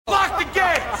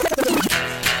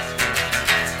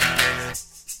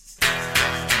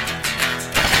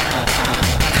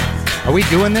Are we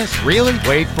doing this? Really?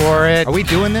 Wait for it. Are we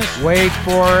doing this? Wait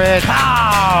for it.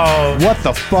 Pow! What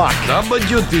the fuck?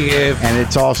 WTF. And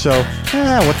it's also,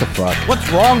 what the fuck? What's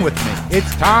wrong with me?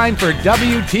 It's time for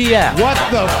WTF. What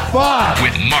the fuck?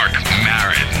 With Marc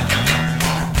Maron.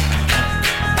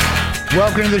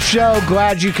 Welcome to the show.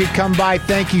 Glad you could come by.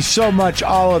 Thank you so much,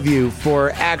 all of you,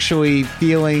 for actually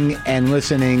feeling and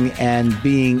listening and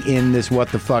being in this what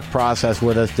the fuck process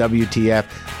with us, WTF.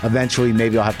 Eventually,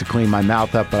 maybe I'll have to clean my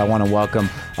mouth up, but I want to welcome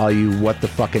all you what the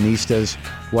fuckinistas,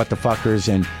 what the fuckers,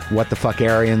 and what the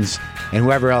fuckarians, and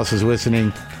whoever else is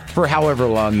listening for however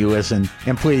long you listen.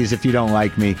 And please, if you don't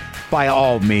like me, by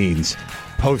all means,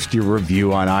 post your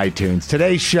review on iTunes.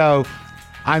 Today's show,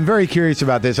 I'm very curious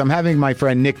about this. I'm having my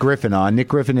friend Nick Griffin on. Nick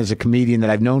Griffin is a comedian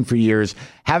that I've known for years,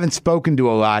 haven't spoken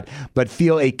to a lot, but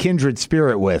feel a kindred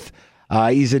spirit with.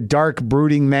 He's a dark,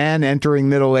 brooding man entering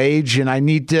middle age, and I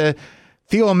need to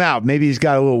feel him out. Maybe he's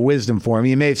got a little wisdom for me.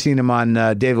 You may have seen him on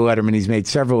David Letterman. He's made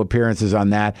several appearances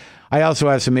on that. I also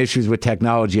have some issues with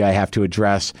technology I have to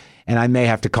address, and I may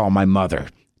have to call my mother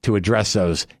to address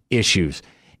those issues.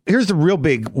 Here's the real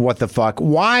big what the fuck.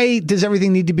 Why does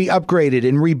everything need to be upgraded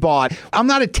and rebought? I'm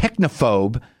not a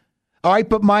technophobe, all right,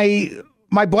 but my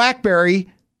BlackBerry,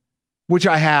 which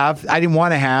I didn't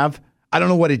want to have. I don't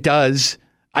know what it does.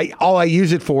 All I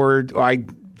use it for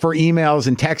emails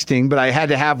and texting, but I had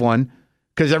to have one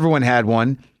because everyone had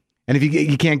one. And if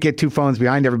you can't get two phones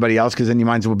behind everybody else, because then you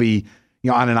might as well be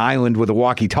on an island with a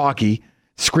walkie-talkie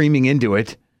screaming into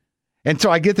it. And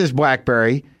so I get this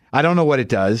BlackBerry. I don't know what it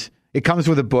does. It comes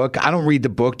with a book. I don't read the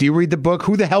book. Do you read the book?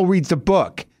 Who the hell reads the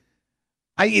book?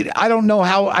 I don't know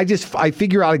how. I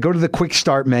figure out. I go to the quick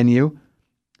start menu.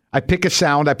 I pick a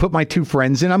sound. I put my two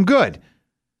friends in. I'm good.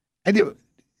 Two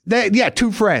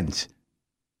friends.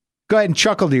 Go ahead and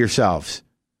chuckle to yourselves.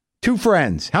 Two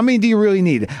friends. How many do you really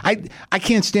need? I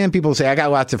can't stand people who say, I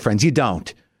got lots of friends. You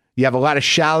don't. You have a lot of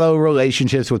shallow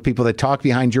relationships with people that talk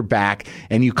behind your back,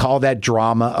 and you call that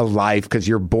drama a life because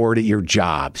you're bored at your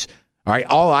jobs. All right,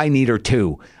 all I need are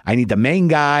two. I need the main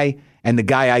guy and the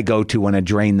guy I go to when I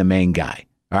drain the main guy.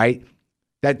 All right?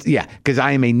 Because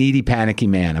I am a needy, panicky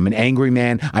man. I'm an angry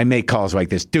man. I make calls like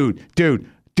this. Dude,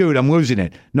 I'm losing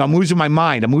it. No, I'm losing my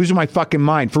mind. I'm losing my fucking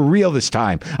mind. For real this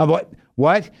time.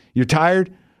 What? You're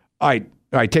tired? All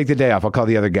right, take the day off. I'll call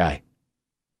the other guy.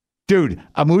 Dude,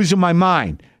 I'm losing my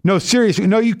mind. No, seriously.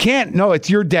 No, you can't. No,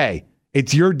 it's your day.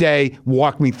 It's your day.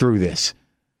 Walk me through this.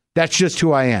 That's just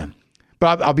who I am.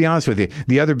 But I'll be honest with you.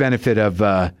 The other benefit of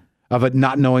it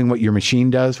not knowing what your machine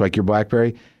does, like your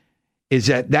BlackBerry, is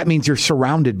that means you're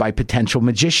surrounded by potential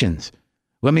magicians.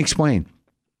 Let me explain.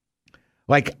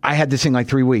 Like, I had this thing like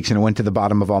 3 weeks, and it went to the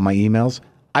bottom of all my emails.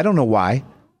 I don't know why.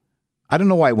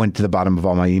 It went to the bottom of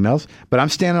all my emails, but I'm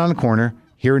standing on the corner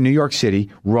here in New York City,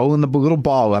 rolling the little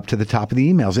ball up to the top of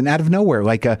the emails, and out of nowhere,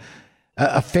 like a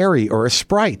fairy or a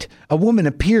sprite, a woman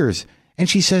appears, and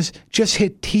she says, just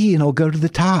hit T and it'll go to the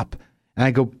top. And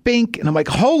I go, bink, and I'm like,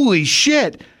 holy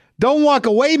shit, don't walk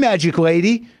away, magic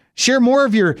lady. Share more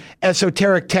of your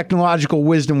esoteric technological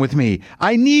wisdom with me.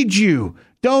 I need you.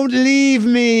 Don't leave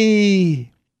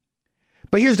me.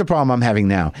 But here's the problem I'm having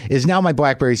now, is now my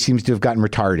BlackBerry seems to have gotten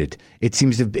retarded. It's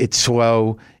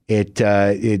slow. It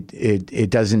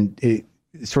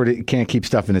can't keep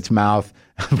stuff in its mouth.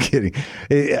 I'm kidding.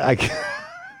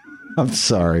 I'm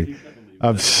sorry.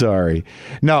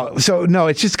 No,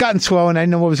 it's just gotten slow, and I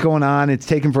didn't know what was going on. It's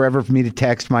taken forever for me to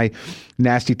text my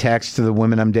nasty texts to the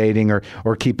women I'm dating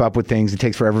or keep up with things. It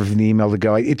takes forever for the email to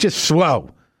go. It's just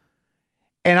slow.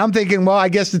 And I'm thinking, well, I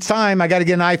guess it's time. I got to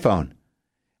get an iPhone.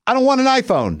 I don't want an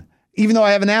iPhone. Even though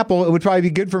I have an Apple, it would probably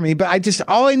be good for me. But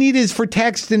all I need is for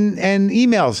text and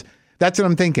emails. That's what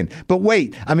I'm thinking. But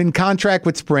wait, I'm in contract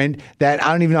with Sprint that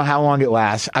I don't even know how long it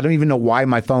lasts. I don't even know why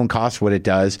my phone costs what it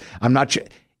does. I'm not sure.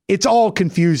 It's all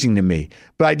confusing to me,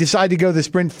 but I decided to go to the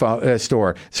Sprint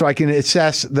store so I can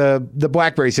assess the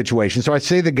BlackBerry situation. So I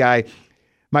say to the guy,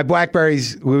 my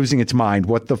BlackBerry's losing its mind.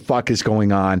 What the fuck is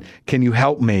going on? Can you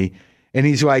help me? And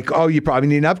he's like, oh, you probably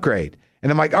need an upgrade. And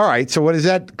I'm like, all right, so what does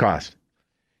that cost?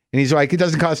 And he's like, it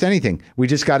doesn't cost anything. We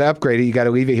just got to upgrade it. You got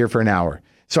to leave it here for an hour.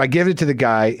 So I give it to the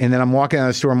guy, and then I'm walking out of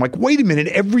the store. I'm like, wait a minute.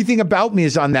 Everything about me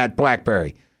is on that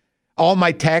BlackBerry. All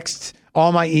my texts,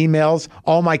 all my emails,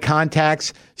 all my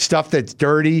contacts, stuff that's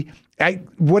dirty. I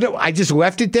just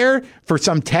left it there for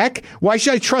some tech? Why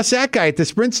should I trust that guy at the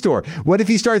Sprint store? What if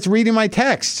he starts reading my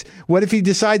texts? What if he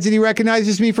decides that he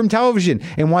recognizes me from television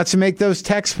and wants to make those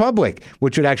texts public,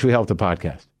 which would actually help the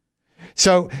podcast?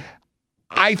 So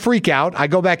I freak out. I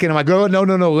go back in and I go,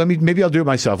 no. Maybe I'll do it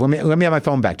myself. Let me have my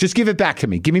phone back. Just give it back to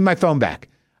me. Give me my phone back.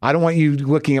 I don't want you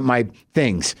looking at my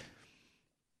things.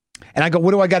 And I go,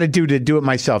 what do I got to do it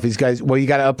myself? These guys, well, you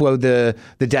got to upload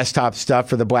the desktop stuff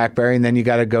for the BlackBerry, and then you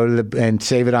got to go to and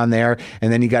save it on there,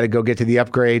 and then you got to go get to the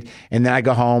upgrade. And then I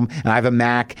go home, and I have a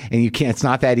Mac, and you can't. It's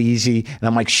not that easy. And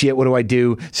I'm like, shit, what do I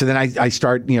do? So then I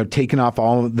start, taking off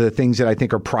all of the things that I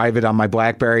think are private on my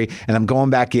BlackBerry, and I'm going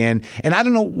back in, and I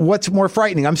don't know what's more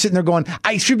frightening. I'm sitting there going,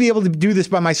 I should be able to do this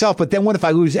by myself, but then what if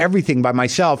I lose everything by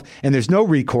myself and there's no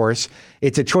recourse?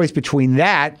 It's a choice between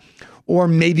that or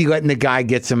maybe letting the guy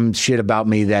get some shit about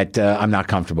me that I'm not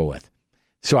comfortable with.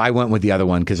 So I went with the other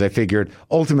one because I figured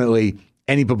ultimately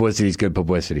any publicity is good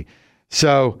publicity.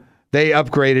 So they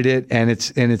upgraded it, and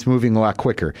it's moving a lot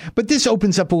quicker. But this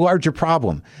opens up a larger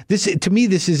problem. To me,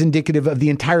 this is indicative of the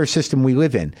entire system we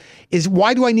live in. Is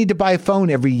why do I need to buy a phone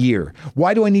every year?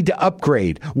 Why do I need to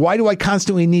upgrade? Why do I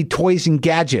constantly need toys and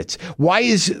gadgets? Why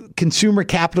is consumer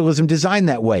capitalism designed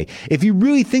that way? If you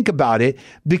really think about it,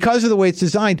 because of the way it's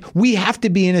designed, we have to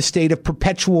be in a state of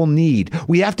perpetual need.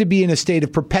 We have to be in a state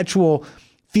of perpetual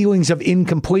feelings of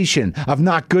incompletion, of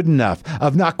not good enough,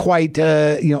 of not quite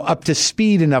up to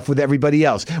speed enough with everybody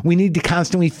else. We need to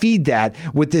constantly feed that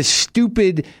with this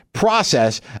stupid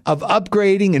process of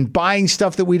upgrading and buying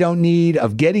stuff that we don't need,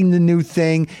 of getting the new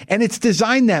thing, and it's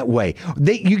designed that way.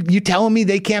 You telling me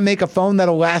they can't make a phone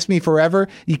that'll last me forever?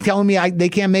 You telling me they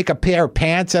can't make a pair of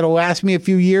pants that'll last me a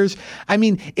few years? I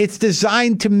mean, it's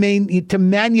designed to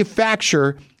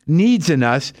manufacture needs in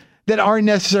us that aren't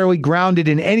necessarily grounded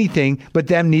in anything but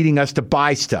them needing us to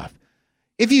buy stuff.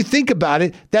 If you think about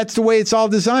it, that's the way it's all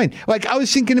designed. Like, I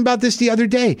was thinking about this the other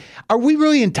day. Are we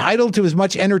really entitled to as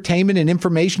much entertainment and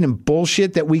information and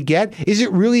bullshit that we get? Is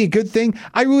it really a good thing?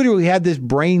 I literally had this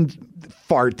brain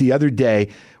fart the other day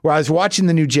where I was watching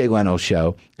the new Jay Leno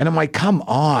show, and I'm like, come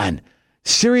on.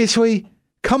 Seriously?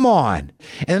 Come on.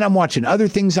 And then I'm watching other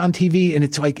things on TV, and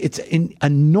it's like, it's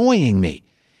annoying me.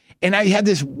 And I had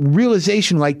this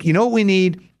realization, like, you know what we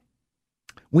need?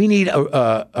 We need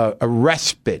a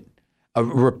respite, a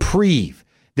reprieve.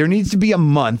 There needs to be a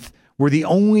month where the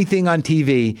only thing on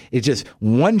TV is just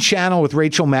one channel with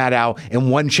Rachel Maddow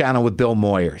and one channel with Bill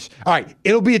Moyers. All right,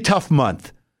 it'll be a tough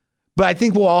month, but I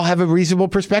think we'll all have a reasonable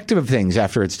perspective of things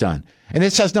after it's done. And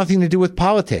this has nothing to do with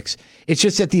politics. It's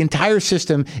just that the entire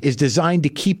system is designed to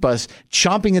keep us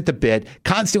chomping at the bit,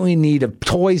 constantly in need of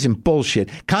toys and bullshit,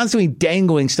 constantly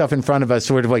dangling stuff in front of us,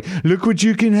 sort of like, look what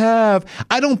you can have.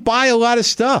 I don't buy a lot of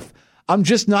stuff. I'm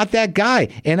just not that guy.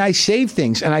 And I save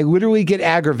things, and I literally get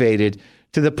aggravated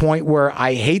to the point where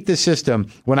I hate the system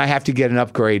when I have to get an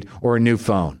upgrade or a new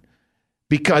phone.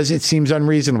 Because it seems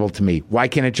unreasonable to me. Why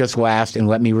can't it just last and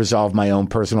let me resolve my own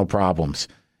personal problems?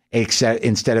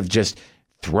 Instead of just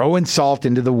throwing salt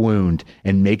into the wound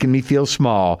and making me feel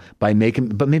small but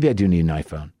maybe I do need an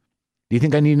iPhone. Do you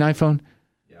think I need an iPhone?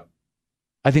 Yep.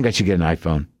 I think I should get an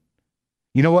iPhone.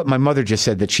 You know what? My mother just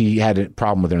said that she had a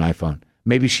problem with an iPhone.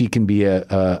 Maybe she can be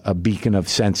a beacon of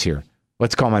sense here.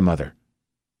 Let's call my mother.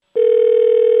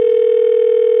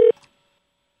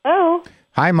 Oh.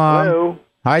 Hi, Mom. Hello.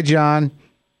 Hi, John.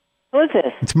 Who is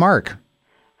this? It's Mark.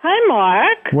 Hi,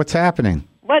 Mark. What's happening?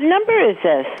 What number is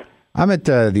this? I'm at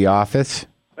the office.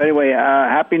 Anyway,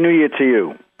 Happy New Year to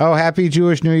you. Oh, happy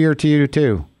Jewish New Year to you,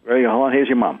 too. Hold on, here's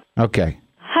your mom. Okay.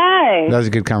 Hi. That was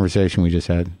a good conversation we just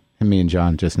had. Me and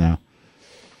John just now.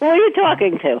 Who are you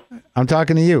talking to? I'm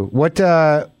talking to you. What's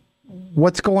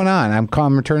going on?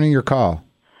 I'm returning your call.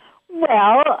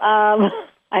 Well, I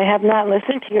have not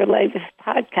listened to your latest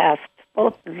podcast,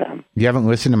 both of them. You haven't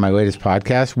listened to my latest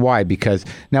podcast? Why? Because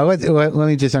now let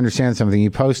me just understand something.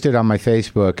 You posted on my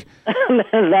Facebook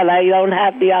that I don't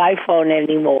have the iPhone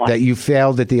anymore. that you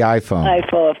failed at the iPhone. I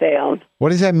failed. What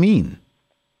does that mean?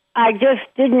 I just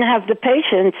didn't have the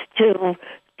patience to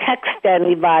text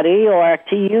anybody or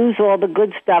to use all the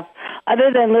good stuff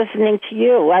other than listening to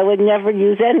you. I would never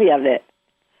use any of it.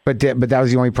 But that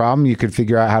was the only problem? You could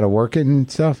figure out how to work it and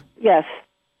stuff? Yes,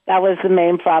 that was the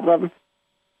main problem.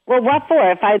 Well, what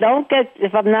for? If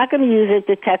I'm not going to use it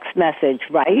to text message,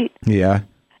 right? Yeah.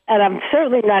 And I'm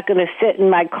certainly not going to sit in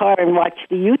my car and watch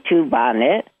the YouTube on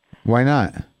it. Why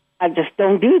not? I just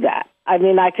don't do that. I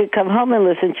mean, I could come home and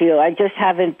listen to you. I just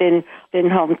haven't been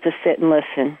home to sit and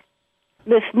listen.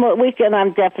 This weekend,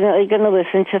 I'm definitely going to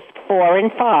listen to 4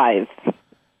 and 5.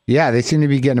 Yeah, they seem to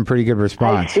be getting a pretty good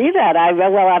response. I see that.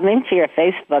 I'm into your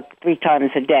Facebook 3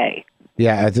 times a day.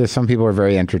 Yeah, some people are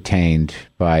very entertained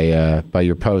by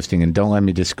your posting, and don't let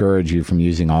me discourage you from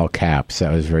using all caps.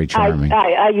 That was very charming.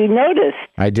 You noticed?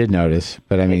 I did notice,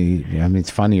 but I mean, it's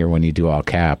funnier when you do all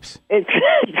caps. It's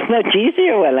much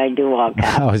easier when I do all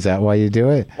caps. Oh, is that why you do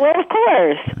it? Well, of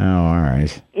course. Oh, all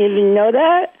right. You didn't know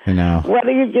that? I know. What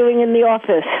are you doing in the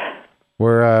office?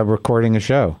 We're recording a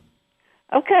show.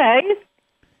 Okay.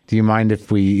 Do you mind if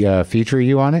we feature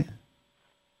you on it?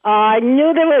 I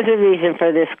knew there was a reason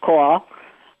for this call.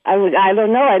 I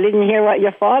don't know. I didn't hear what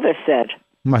your father said.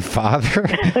 My father?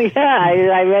 Yeah,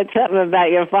 I read something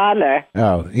about your father.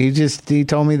 Oh, he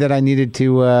told me that I needed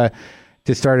to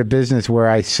start a business where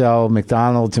I sell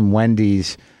McDonald's and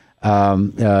Wendy's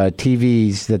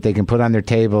TVs that they can put on their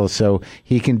tables, so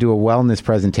he can do a wellness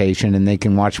presentation and they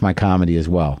can watch my comedy as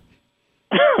well.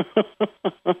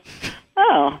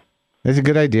 Oh. That's a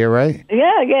good idea, right?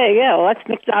 Yeah. What's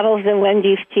McDonald's and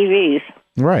Wendy's TVs?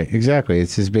 Right, exactly.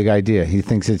 It's his big idea. He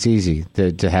thinks it's easy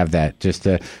to have that, just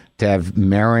to have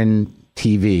Marin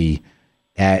TV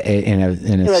in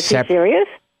a Was he serious?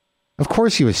 Of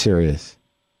course he was serious.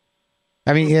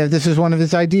 I mean, yeah, this was one of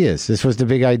his ideas. This was the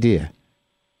big idea.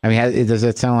 I mean, does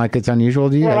that sound like it's unusual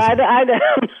to you? Well, I don't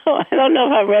know. I don't know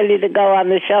if I'm ready to go on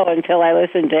the show until I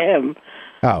listen to him.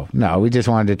 Oh, no, we just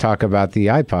wanted to talk about the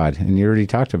iPod, and you already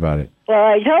talked about it. Well,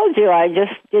 I told you I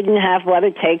just didn't have what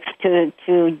it takes to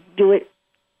do it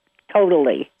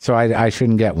totally. So I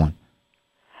shouldn't get one?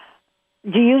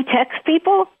 Do you text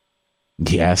people?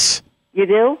 Yes. You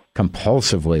do?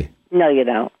 Compulsively. No, you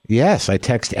don't. Yes, I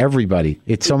text everybody.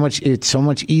 It's so much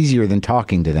easier than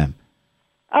talking to them.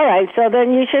 All right, so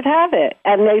then you should have it.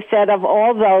 And they said of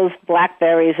all those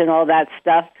BlackBerries and all that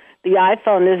stuff, the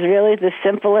iPhone is really the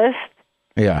simplest.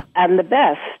 Yeah. And the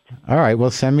best. All right,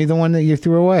 well, send me the one that you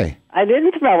threw away. I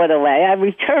didn't throw it away. I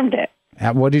returned it.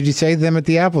 What did you say to them at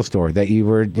the Apple store? That you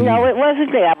were... No, it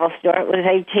wasn't the Apple store. It was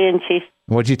AT&T.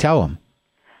 What'd you tell them?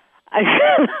 I'm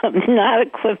not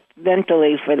equipped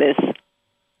mentally for this.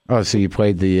 Oh, so you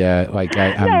played the, No,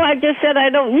 I just said I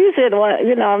don't use it. Well,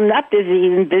 I'm not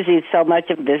busy so much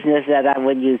in business that I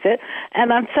would use it.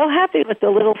 And I'm so happy with the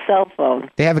little cell phone.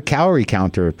 They have a calorie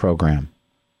counter program.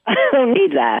 I don't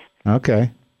need that. Okay.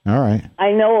 All right.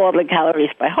 I know all the calories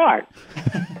by heart.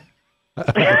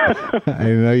 I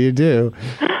know you do.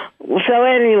 So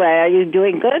anyway, are you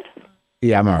doing good?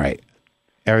 Yeah, I'm all right.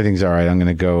 Everything's all right. I'm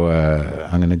gonna go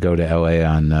to LA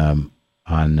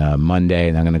on Monday,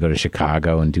 and I'm gonna go to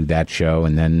Chicago and do that show,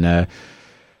 and then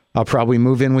I'll probably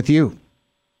move in with you.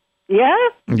 Yeah.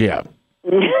 Yeah.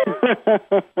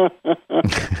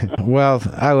 Well,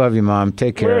 I love you, Mom.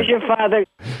 Take care. Where's your father?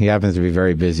 He happens to be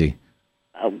very busy.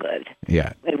 Oh, good.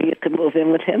 Yeah. Maybe you could move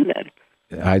in with him then.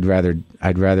 I'd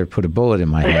rather put a bullet in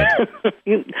my head.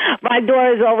 My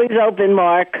door is always open,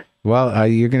 Mark. Well,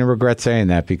 you're going to regret saying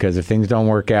that, because if things don't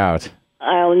work out...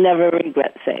 I'll never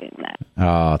regret saying that.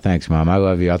 Oh, thanks, Mom. I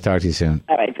love you. I'll talk to you soon.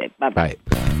 All right, babe. Bye-bye.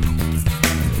 Bye.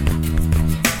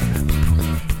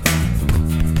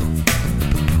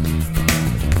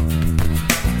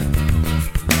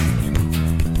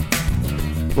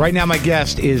 Right now, my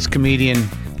guest is comedian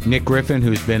Nick Griffin,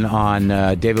 who's been on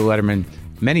David Letterman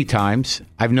many times.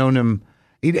 I've known him.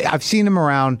 I've seen him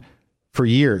around for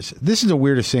years. This is the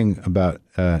weirdest thing about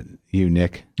you,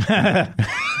 Nick,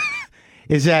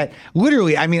 is that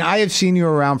literally, I mean, I have seen you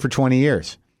around for 20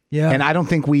 years. Yeah. And I don't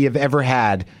think we have ever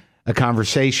had a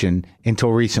conversation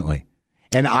until recently.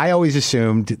 And I always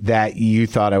assumed that you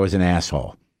thought I was an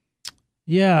asshole.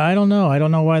 Yeah, I don't know. I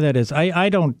don't know why that is. I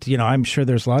don't, I'm sure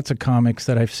there's lots of comics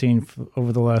that I've seen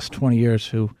over the last 20 years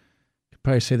who could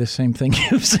probably say the same thing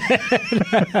you've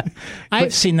said.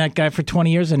 I've seen that guy for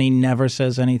 20 years and he never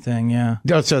says anything, yeah.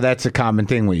 Oh, so that's a common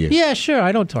thing with you? Yeah, sure.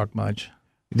 I don't talk much.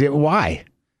 Why?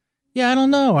 Yeah, I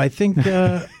don't know. I think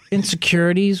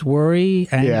insecurities, worry,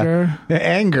 anger. Yeah.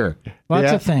 Anger.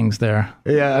 Lots of things there.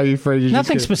 Yeah, are you afraid you're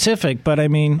Nothing specific, but I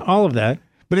mean, all of that.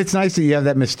 But it's nice that you have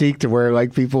that mystique to where,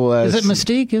 like, people. Is it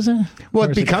mystique? Is it? Well,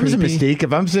 it becomes a mystique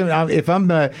if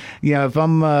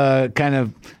I'm kind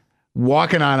of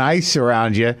walking on ice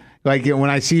around you. Like when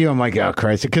I see you, I'm like, oh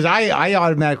Christ, because I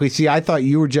automatically see. I thought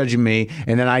you were judging me,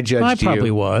 and then I judged you. I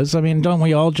probably was. I mean, don't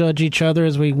we all judge each other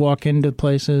as we walk into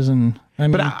places? And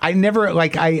but I never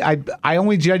like I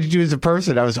only judged you as a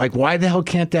person. I was like, why the hell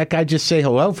can't that guy just say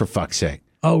hello for fuck's sake?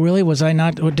 Oh, really? Was I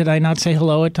not? Did I not say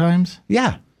hello at times?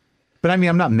 Yeah. But I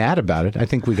mean, I'm not mad about it. I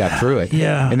think we got through it.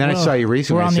 Yeah. And then I saw you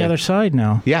recently. We're on the other side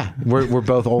now. Yeah. We're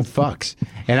both old fucks.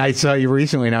 And I saw you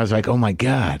recently and I was like, oh my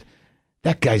God,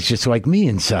 that guy's just like me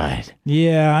inside.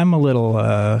 Yeah, I'm a little,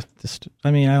 I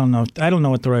don't know. I don't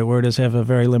know what the right word is. I have a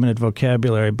very limited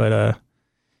vocabulary, but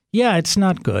yeah, it's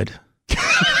not good.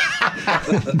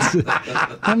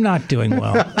 I'm not doing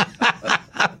well.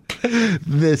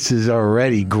 This is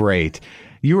already great.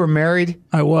 You were married?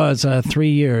 I was 3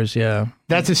 years, yeah.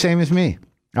 That's the same as me.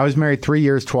 I was married 3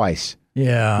 years twice.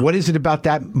 Yeah. What is it about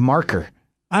that marker?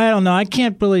 I don't know. I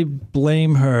can't really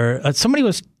blame her. Somebody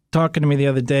was talking to me the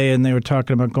other day, and they were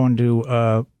talking about going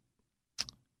to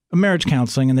marriage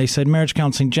counseling, and they said marriage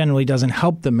counseling generally doesn't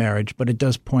help the marriage, but it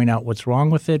does point out what's wrong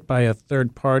with it by a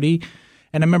third party.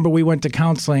 And I remember we went to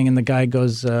counseling, and the guy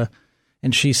goes,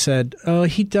 and she said, "Oh,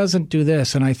 he doesn't do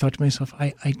this." And I thought to myself,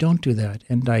 I don't do that,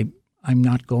 and I'm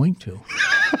not going to.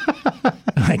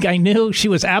 Like, I knew she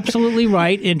was absolutely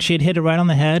right, and she had hit it right on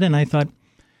the head, and I thought,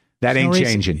 that ain't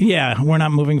changing. Yeah, we're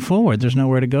not moving forward. There's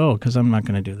nowhere to go because I'm not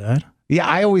going to do that. Yeah,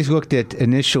 I always looked at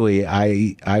initially.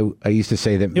 I used to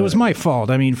say that it was my fault.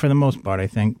 I mean, for the most part, I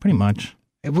think pretty much.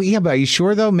 Well, yeah, but are you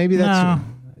sure though? Maybe that's. No.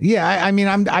 Yeah, I mean,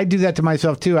 I do that to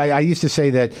myself too. I used to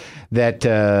say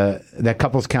that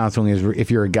couples counseling is, if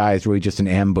you're a guy, is really just an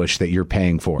ambush that you're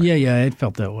paying for. Yeah, it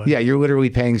felt that way. Yeah, you're literally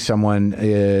paying someone,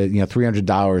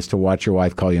 $300 to watch your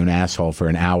wife call you an asshole for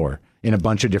an hour in a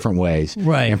bunch of different ways,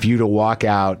 right? And for you to walk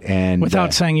out and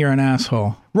without saying you're an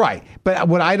asshole, right? But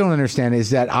what I don't understand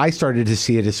is that I started to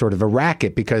see it as sort of a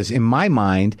racket, because in my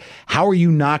mind, how are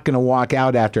you not going to walk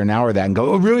out after an hour of that and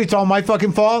go, "Oh, really? It's all my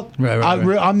fucking fault? Right.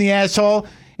 I'm the asshole."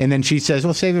 And then she says,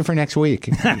 "Well, save it for next week."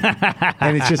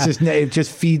 And it's just it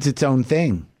just feeds its own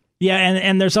thing. Yeah,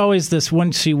 and there's always this,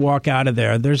 once you walk out of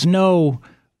there, there's no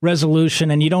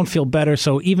resolution and you don't feel better.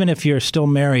 So even if you're still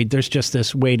married, there's just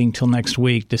this waiting till next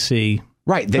week to see.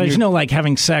 Right. There's no like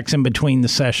having sex in between the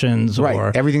sessions. Right.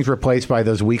 Or everything's replaced by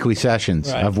those weekly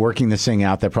sessions of working this thing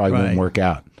out that probably won't work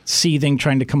out. Seething,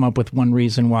 trying to come up with one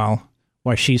reason why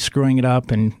she's screwing it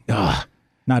up and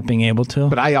not being able to.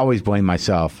 But I always blame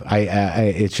myself.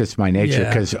 It's just my nature,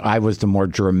 because I was the more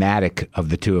dramatic of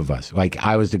the two of us. Like,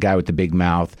 I was the guy with the big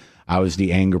mouth. I was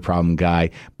the anger problem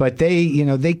guy. But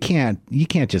you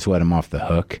can't just let him off the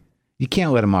hook. You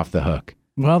can't let him off the hook.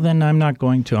 Well, then I'm not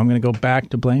going to. I'm going to go back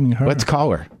to blaming her. Let's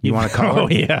call her. You want to call her? Oh,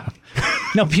 yeah.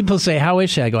 No, people say, "How is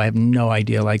she?" I go, "I have no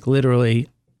idea." Like, literally,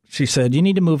 she said, "You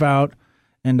need to move out."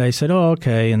 And I said, "Oh,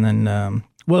 okay." And then, well,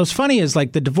 what's funny is,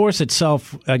 like, the divorce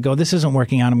itself, I go, "This isn't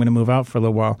working out. I'm going to move out for a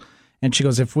little while." And she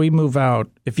goes, if you move out,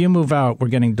 we're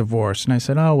getting divorced. And I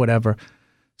said, "Oh, whatever."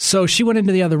 So she went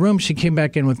into the other room. She came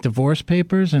back in with divorce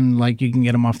papers, and, like, you can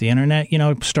get them off the internet,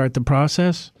 start the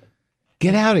process.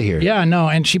 Get out of here. Yeah, no.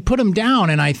 And she put him down,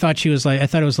 and I thought it was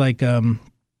like a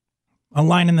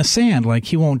line in the sand, like,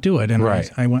 he won't do it. And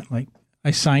I went, like,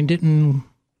 I signed it, and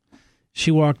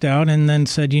she walked out and then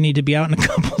said, "You need to be out in a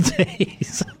couple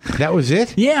days." That was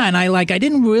it? Yeah, and I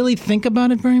didn't really think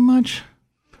about it very much.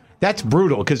 That's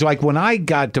brutal, because, like, when I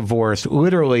got divorced,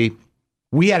 literally,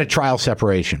 we had a trial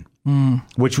separation,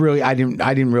 which really I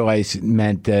didn't realize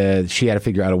meant she had to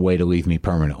figure out a way to leave me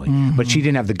permanently. Mm-hmm. But she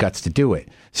didn't have the guts to do it,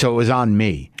 so it was on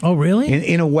me. Oh, really?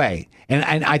 In a way.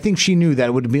 And I think she knew that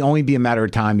it would only be a matter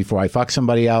of time before I fucked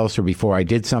somebody else or before I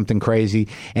did something crazy.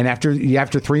 And after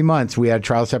 3 months, we had a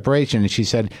trial separation, and she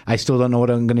said, "I still don't know what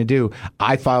I'm going to do."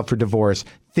 I filed for divorce,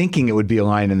 thinking it would be a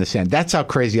line in the sand. That's how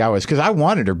crazy I was, because I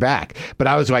wanted her back. But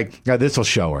I was like, "No, this will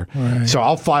show her." Right. So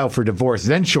I'll file for divorce.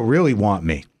 Then she'll really want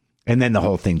me. And then the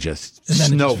whole thing just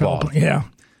snowballed. Yeah.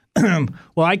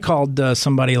 Well, I called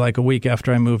somebody like a week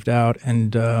after I moved out,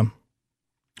 and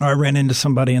I ran into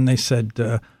somebody, and they said,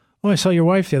 "Oh, I saw your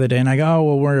wife the other day." And I go,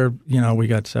 "Oh, well, we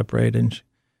got separated."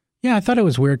 And I thought it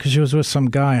was weird because she was with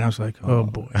some guy, and I was like, "Oh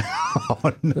boy,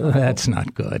 oh, no. That's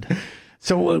not good."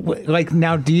 So, like,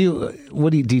 now, do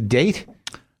you date?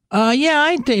 Yeah,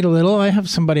 I date a little. I have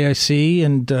somebody I see,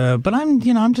 and but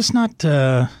I'm just not.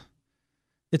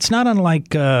 It's not unlike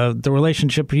the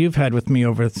relationship you've had with me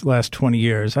over the last 20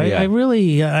 years. I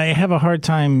really have a hard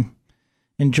time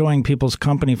enjoying people's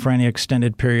company for any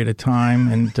extended period of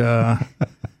time, and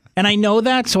and I know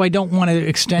that, so I don't want to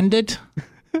extend it.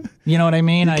 You know what I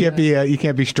mean? You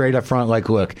can't be straight up front. Like,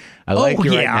 "Look, I like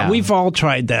you right now." We've all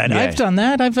tried that. Yeah. I've done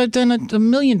that. I've done it a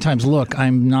million times. Look,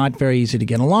 I'm not very easy to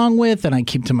get along with, and I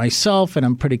keep to myself, and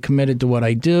I'm pretty committed to what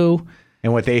I do.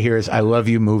 And what they hear is, "I love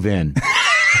you, move in."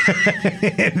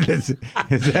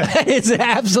 That is the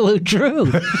absolute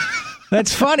truth.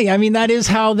 That's funny. I mean, that is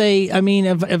how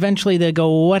eventually they go,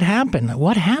 "Well, what happened?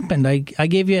 What happened? I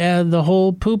gave you the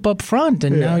whole poop up front,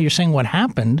 and now you're saying what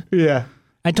happened?" Yeah.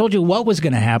 I told you what was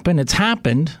going to happen. It's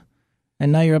happened.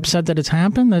 And now you're upset that it's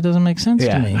happened? That doesn't make sense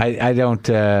to me. I don't...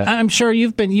 I'm sure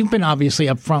you've been obviously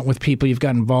upfront with people you've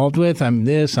got involved with. I'm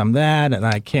this, I'm that, and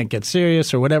I can't get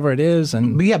serious or whatever it is.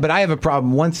 But I have a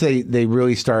problem. Once they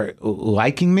really start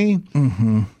liking me,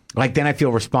 like, then I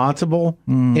feel responsible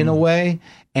in a way.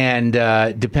 And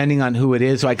depending on who it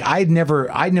is, like, I'd never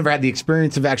had the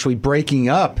experience of actually breaking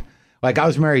up. Like, I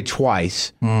was married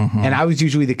twice, and I was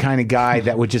usually the kind of guy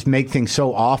that would just make things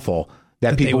so awful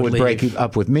that people would break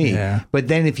up with me. Yeah. But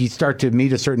then if you start to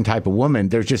meet a certain type of woman,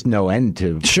 there's just no end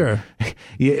to... Sure.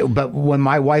 But when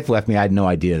my wife left me, I had no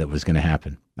idea that was going to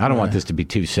happen. I don't want this to be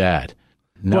too sad.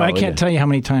 No, Well, I can't tell you how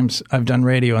many times I've done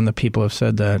radio and the people have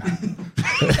said that.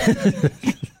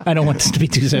 I don't want this to be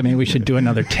too sad. Maybe we should do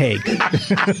another take.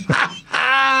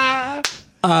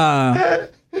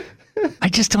 I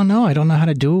just don't know. I don't know how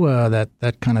to do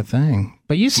that kind of thing.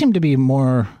 But you seem to be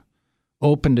more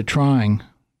open to trying.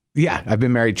 Yeah, I've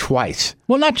been married twice.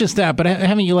 Well, not just that, but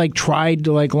haven't you tried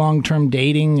to long-term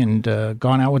dating and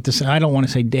gone out with this? I don't want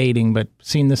to say dating, but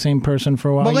seen the same person for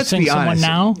a while. Well, let's be honest.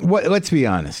 Now? Let's be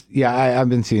honest. Yeah, I've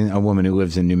been seeing a woman who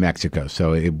lives in New Mexico,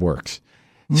 so it works.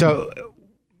 So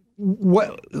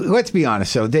let's be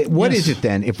honest. So what is it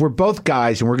then? If we're both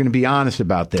guys and we're going to be honest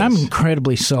about this. I'm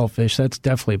incredibly selfish. That's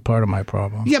definitely part of my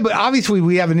problem. Yeah, but obviously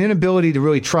we have an inability to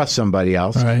really trust somebody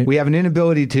else. Right. We have an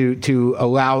inability to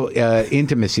allow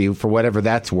intimacy for whatever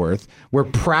that's worth. We're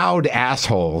proud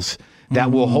assholes that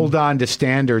will hold on to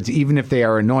standards even if they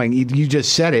are annoying. You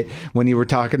just said it when you were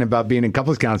talking about being in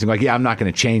couples counseling. Like, yeah, I'm not going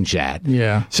to change that.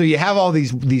 Yeah. So you have all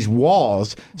these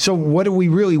walls. So what do we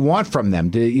really want from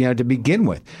them to begin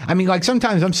with? I mean, like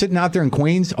sometimes I'm sitting out there in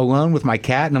Queens alone with my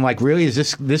cat, and I'm like, really,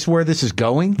 is this where this is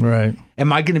going? Right.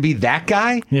 Am I going to be that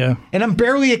guy? Yeah. And I'm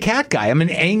barely a cat guy. I'm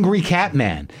an angry cat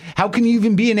man. How can you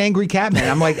even be an angry cat man?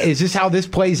 I'm like, is this how this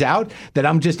plays out? That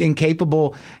I'm just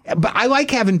incapable? But I like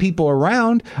having people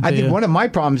around. I think one of my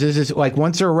problems is like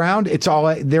once they're around,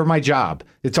 they're my job.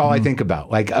 It's all I think about.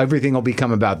 Like everything will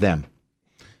become about them.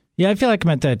 Yeah, I feel like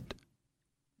I'm at that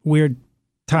weird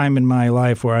time in my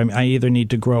life where I either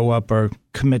need to grow up or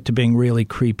commit to being really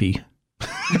creepy.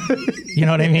 You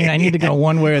know what I mean? I need to go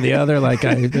one way or the other. Like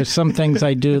there's some things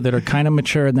I do that are kind of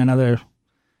mature, and then other,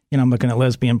 I'm looking at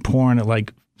lesbian porn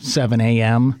at 7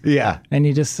 a.m. Yeah. And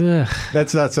you just,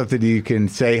 That's not something you can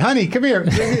say, honey, come here.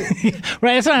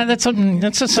 Right. That's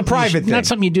a private thing. Not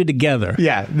something you do together.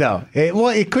 Yeah, no.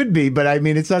 It could be, but I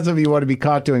mean, it's not something you want to be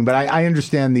caught doing. But I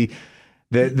understand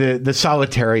the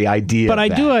solitary idea. But of I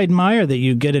that. do admire that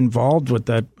you get involved with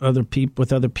other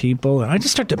people, and I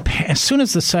just start to as soon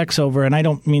as the sex over, and I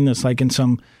don't mean this like in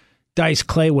some Dice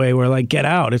Clay way where get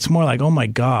out. It's more like, oh my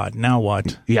God, now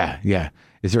what? Yeah.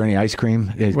 Is there any ice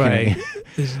cream? Right.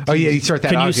 Oh yeah, you start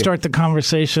that. Can you start the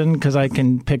conversation? Because I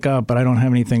can pick up, but I don't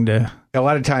have anything to. A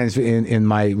lot of times in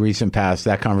my recent past,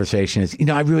 that conversation is,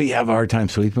 I really have a hard time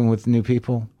sleeping with new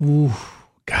people. Ooh.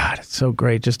 God, it's so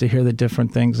great just to hear the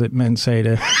different things that men say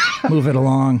to move it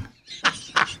along.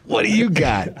 What do you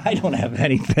got? I don't have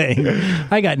anything.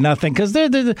 I got nothing because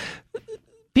they're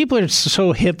people are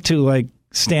so hip to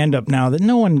stand up now that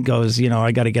no one goes,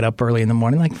 I got to get up early in the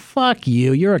morning. Like, fuck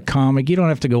you. You're a comic. You don't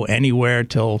have to go anywhere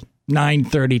till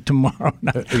 9:30 tomorrow.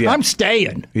 Yeah. I'm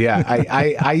staying. Yeah,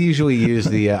 I usually use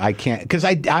the I can't because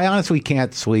I honestly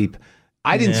can't sleep.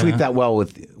 I didn't sleep that well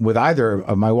with either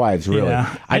of my wives. Really,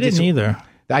 yeah, I didn't either.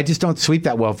 I just don't sleep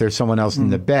that well if there's someone else in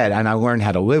the bed, and I learned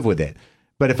how to live with it.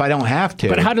 But if I don't have to.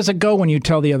 But how does it go when you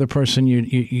tell the other person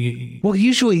you... Well,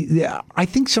 usually, I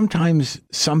think sometimes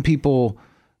some people,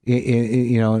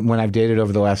 when I've dated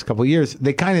over the last couple of years,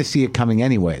 they kind of see it coming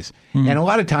anyways. And a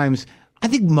lot of times, I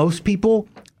think most people,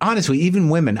 honestly, even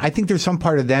women, I think there's some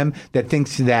part of them that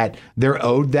thinks that they're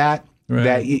owed that,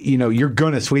 that, you're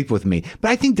going to sleep with me.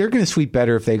 But I think they're going to sleep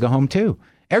better if they go home, too.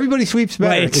 Everybody sleeps better.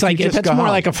 Right, it's that's more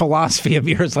like a philosophy of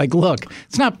yours. Like, look,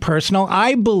 it's not personal.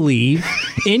 I believe,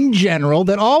 in general,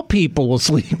 that all people will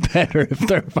sleep better if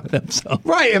they're by themselves.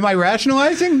 Right? Am I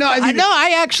rationalizing? No,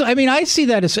 I see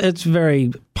that as it's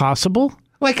very possible.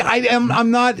 Like I'm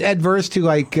not adverse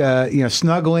to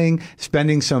snuggling,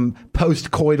 spending some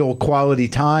post-coital quality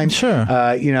time. Sure.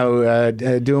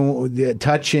 Doing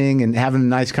touching and having a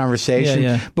nice conversation.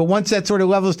 Yeah. But once that sort of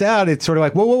levels down, it's sort of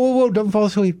like whoa, don't fall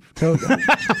asleep.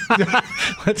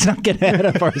 Let's not get ahead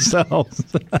of ourselves.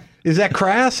 Is that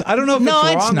crass? I don't know if it's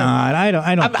wrong. No, it's not. I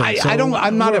don't think so.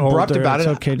 I'm not abrupt about it.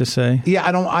 It's okay to say. Yeah,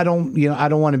 I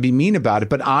don't want to be mean about it,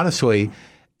 but honestly,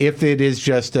 if it is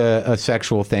just a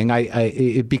sexual thing,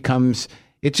 it becomes.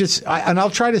 It's just, and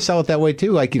I'll try to sell it that way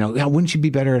too. Like, wouldn't you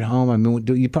be better at home? I mean,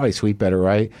 you probably sleep better,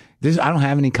 right? I don't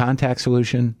have any contact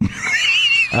solution.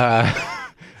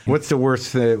 What's the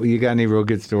worst? You got any real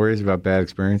good stories about bad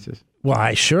experiences? Well,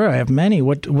 I have many.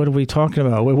 What are we talking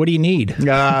about? What do you need?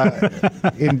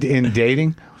 In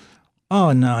dating?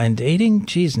 Oh, no. In dating?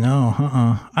 Jeez, no.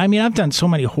 I mean, I've done so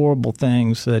many horrible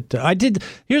things that I did.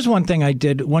 Here's one thing I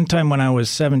did one time when I was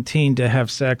 17 to have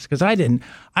sex, because I didn't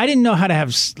know how to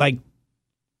have,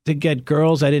 to get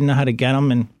girls. I didn't know how to get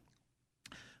them. And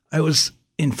I was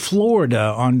in Florida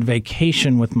on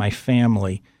vacation with my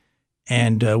family.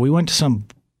 And we went to some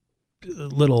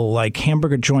little,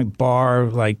 hamburger joint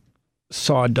bar,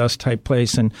 sawdust type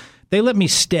place. And they let me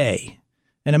stay.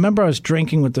 And I remember I was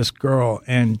drinking with this girl,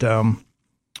 and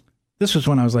This was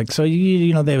when I was like, so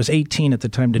you know, they was 18 at the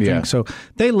time to drink. So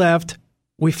they left.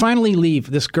 We finally leave.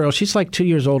 This girl, she's like 2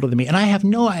 years older than me, and I have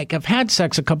I've had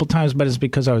sex a couple times, but it's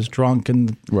because I was drunk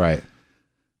and right.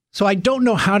 So I don't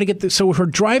know how to get this. So we're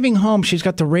driving home. She's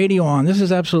got the radio on. This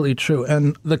is absolutely true,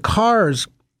 and the cars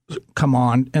come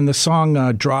on, and the song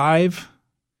 "Drive."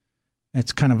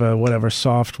 It's kind of a whatever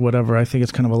soft whatever. I think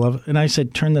it's kind of a love. And I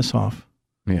said, "Turn this off."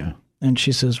 Yeah. And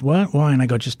she says, "What? Why?" And I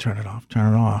go, "Just turn it off.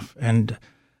 Turn it off." And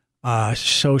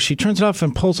so she turns it off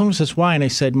and pulls on. And says, "Why?" And I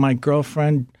said, "My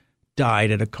girlfriend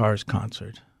died at a Cars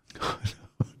concert."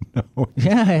 No.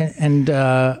 Yeah, and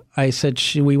I said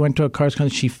we went to a Cars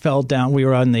concert. She fell down. We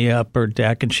were on the upper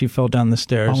deck, and she fell down the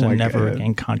stairs and never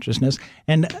regained consciousness.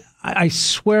 And I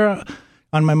swear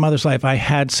on my mother's life, I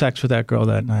had sex with that girl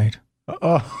that night.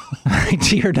 Oh, I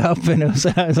teared up, and it was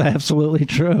absolutely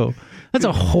true. That's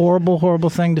a horrible, horrible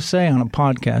thing to say on a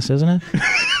podcast, isn't it?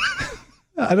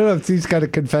 I don't know if he's got a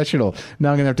confessional.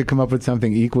 Now I'm going to have to come up with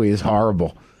something equally as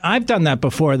horrible. I've done that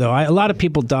before, though. A lot of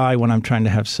people die when I'm trying to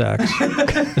have sex.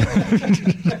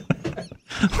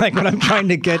 Like when I'm trying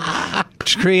to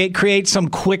create some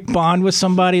quick bond with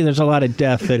somebody, there's a lot of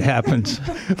death that happens.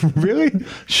 Really?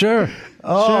 Sure.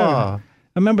 Oh. Sure. I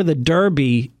remember the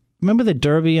Derby. Remember the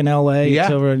Derby in L.A.?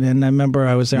 Yeah. And I remember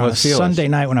I was there on a Sunday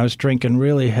night when I was drinking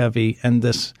really heavy, and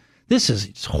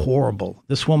it's horrible.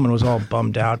 This woman was all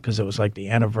bummed out because it was like the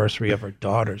anniversary of her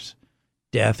daughter's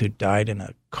death, who died in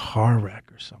a car wreck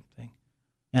or something.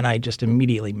 And I just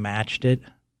immediately matched it.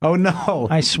 Oh, no.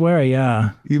 I swear,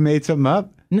 yeah. You made something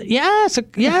up? Yes.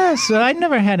 I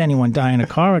never had anyone die in a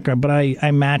car wreck, but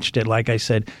I matched it. Like I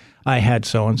said, I had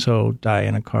so-and-so die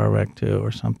in a car wreck too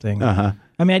or something. Uh-huh.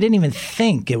 I mean, I didn't even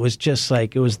think. It was just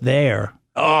like, it was there.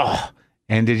 Oh.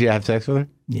 And did you have sex with her?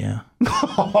 Yeah.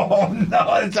 Oh,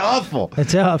 no, it's awful.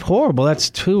 It's horrible. That's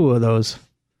two of those.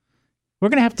 We're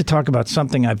going to have to talk about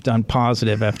something I've done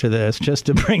positive after this, just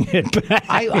to bring it back.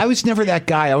 I was never that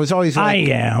guy. I was always like...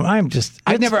 I am. I'm just...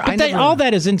 all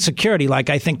that is insecurity.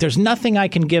 Like, I think there's nothing I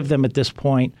can give them at this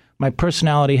point. My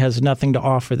personality has nothing to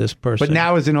offer this person. But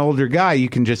now as an older guy, you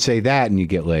can just say that and you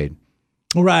get laid.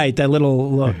 Right, that little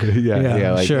look.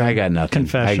 yeah, like, sure. I got nothing.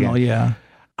 Confessional, yeah.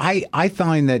 I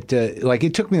find that, like,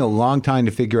 it took me a long time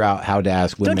to figure out how to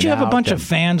ask women out. Don't you have a bunch of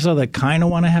fans, though, that kind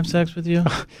of want to have sex with you?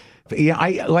 Yeah,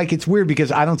 it's weird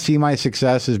because I don't see my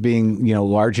success as being,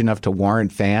 large enough to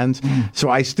warrant fans. So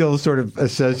I still sort of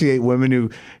associate women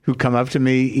who come up to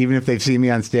me, even if they've seen me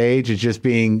on stage, as just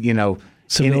being,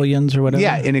 civilians or whatever.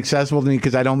 Yeah, inaccessible to me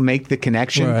because I don't make the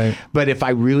connection. Right. But if I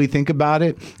really think about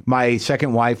it, my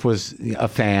second wife was a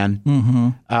fan.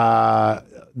 Mm-hmm.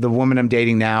 The woman I'm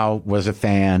dating now was a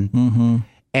fan. Mm-hmm.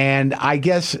 And I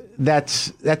guess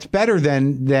that's better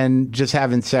than just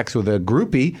having sex with a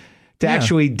groupie. To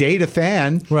actually date a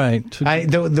fan. Right.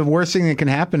 The worst thing that can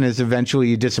happen is eventually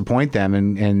you disappoint them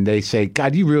and they say,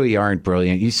 God, you really aren't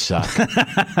brilliant. You suck.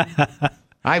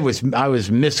 I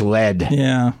was misled.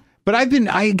 Yeah. But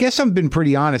I guess I've been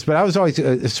pretty honest, but I was always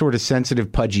a sort of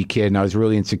sensitive, pudgy kid, and I was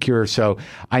really insecure. So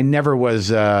I never was.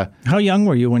 How young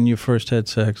were you when you first had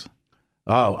sex?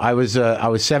 Oh, I was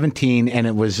 17, and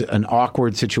it was an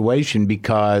awkward situation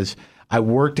because I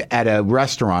worked at a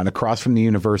restaurant across from the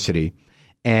university.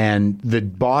 And the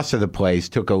boss of the place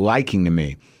took a liking to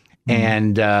me,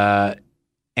 and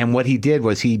what he did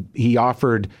was he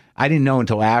offered. I didn't know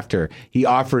until after he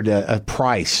offered a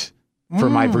price for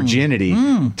my virginity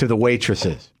to the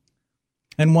waitresses,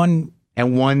 and one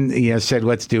said,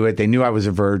 "Let's do it." They knew I was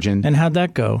a virgin. And how'd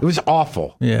that go? It was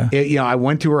awful. Yeah, I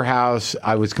went to her house.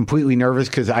 I was completely nervous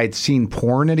because I had seen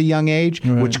porn at a young age,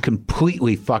 which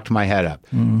completely fucked my head up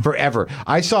forever.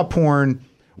 I saw porn.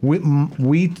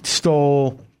 We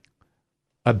stole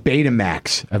a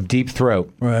Betamax of Deep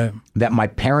Throat that my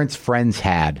parents' friends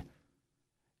had,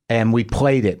 and we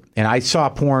played it. And I saw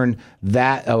porn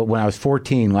that when I was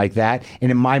 14 like that,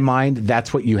 and in my mind,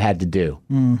 that's what you had to do.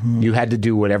 Mm-hmm. You had to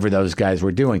do whatever those guys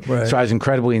were doing. Right. So I was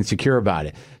incredibly insecure about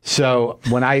it. So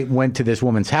when I went to this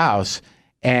woman's house,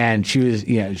 and she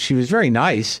was very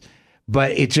nice.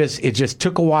 But it just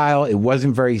took a while. It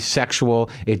wasn't very sexual.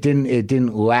 It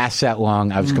didn't last that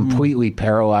long. I was completely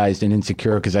paralyzed and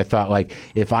insecure because I thought, like,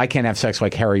 if I can't have sex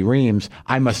like Harry Reams,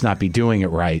 I must not be doing it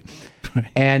right.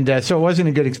 And so it wasn't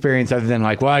a good experience other than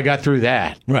like, well, I got through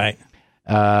that. Right.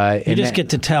 You just get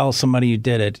to tell somebody you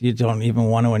did it. You don't even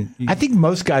want to. I think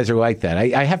most guys are like that.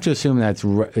 I have to assume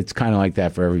it's kind of like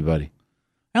that for everybody.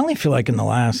 I only feel like in the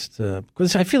last,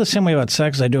 because I feel the same way about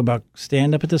sex as I do about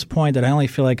stand-up at this point, that I only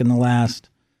feel like in the last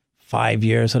 5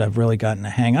 years that I've really gotten a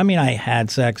hang. I mean, I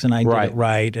had sex and I did it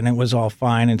right, and it was all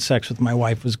fine, and sex with my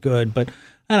wife was good, but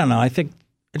I don't know. I think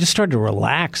I just started to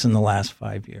relax in the last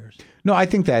 5 years. No, I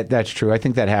think that's true. I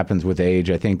think that happens with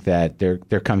age. I think that there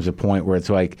comes a point where it's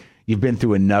like you've been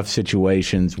through enough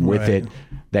situations with it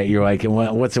that you're like,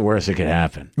 well, what's the worst that could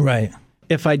happen? Right.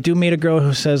 If I do meet a girl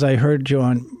who says, I heard you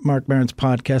on Marc Maron's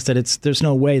podcast, that there's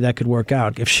no way that could work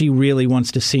out. If she really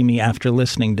wants to see me after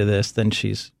listening to this, then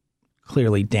she's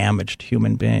clearly damaged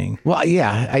human being. Well,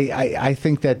 yeah, I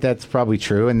think that's probably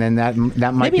true, and then that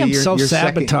might Maybe be I'm your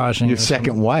self-sabotaging your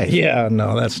second wife. Yeah,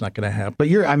 no, that's not going to happen. But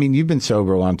you've been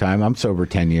sober a long time. I'm sober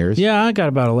 10 years. Yeah, I got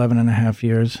about 11 and a half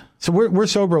years. So we're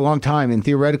sober a long time, and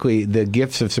theoretically, the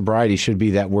gifts of sobriety should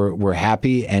be that we're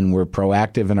happy and we're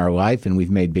proactive in our life, and we've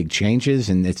made big changes,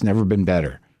 and it's never been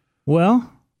better.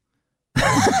 Well,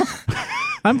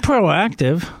 I'm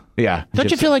proactive. Yeah. Don't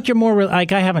you feel like you're more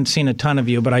like I haven't seen a ton of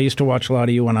you, but I used to watch a lot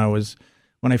of you when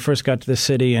I first got to the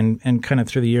city and kind of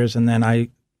through the years, and then I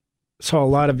saw a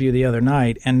lot of you the other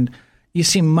night, and you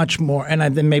seem much more. And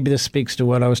then maybe this speaks to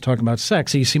what I was talking about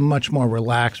sex. So you seem much more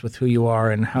relaxed with who you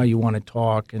are and how you want to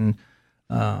talk. And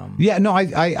yeah, no,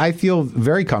 I feel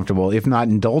very comfortable, if not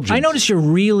indulgent. I notice you're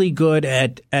really good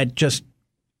at just,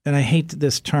 and I hate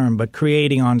this term, but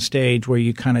creating on stage where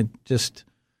you kind of just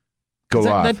go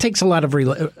off. That takes a lot of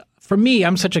for me,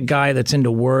 I'm such a guy that's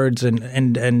into words and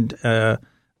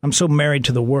I'm so married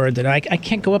to the word that I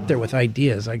can't go up there with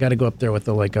ideas. I got to go up there with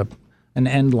an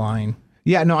end line.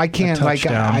 Yeah, no, I can't. Like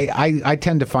I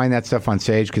tend to find that stuff on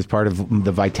stage because part of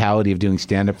the vitality of doing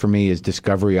stand-up for me is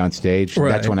discovery on stage.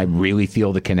 Right. That's when I really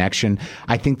feel the connection.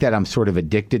 I think that I'm sort of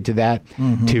addicted to that,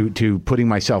 to putting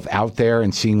myself out there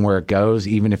and seeing where it goes,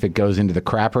 even if it goes into the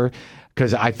crapper.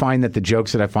 Because I find that the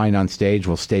jokes that I find on stage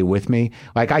will stay with me.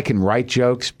 Like, I can write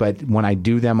jokes, but when I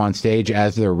do them on stage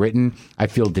as they're written, I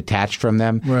feel detached from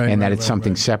them and that it's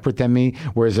something separate than me.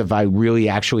 Whereas if I really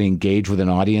actually engage with an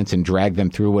audience and drag them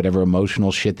through whatever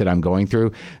emotional shit that I'm going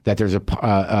through, that there's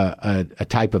a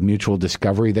type of mutual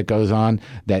discovery that goes on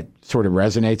that sort of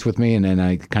resonates with me, and then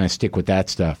I kind of stick with that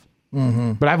stuff.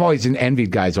 Mm-hmm. But I've always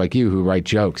envied guys like you who write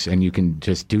jokes and you can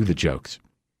just do the jokes.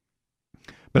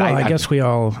 But I guess we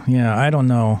all, I don't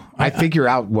know. I figure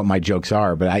out what my jokes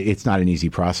are, but it's not an easy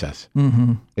process.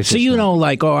 Mm-hmm.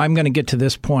 So I'm going to get to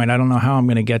this point. I don't know how I'm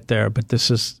going to get there, but this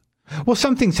is... Well,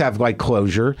 some things have like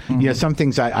closure. Mm-hmm. Some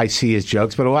things I see as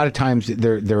jokes, but a lot of times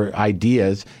they're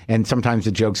ideas, and sometimes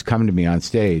the jokes come to me on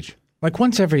stage. Like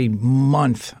once every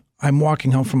month, I'm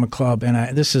walking home from a club,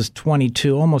 and this is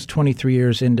 22, almost 23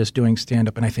 years into doing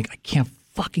stand-up, and I think, I can't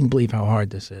fucking believe how hard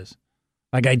this is.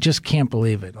 Like, I just can't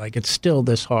believe it. Like, it's still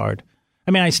this hard.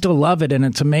 I mean, I still love it, and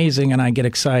it's amazing, and I get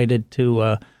excited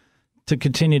to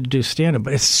continue to do stand-up,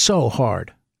 but it's so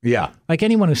hard. Yeah. Like,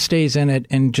 anyone who stays in it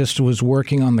and just was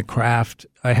working on the craft,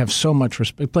 I have so much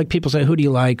respect. Like, people say, who do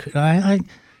you like? I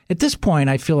at this point,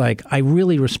 I feel like I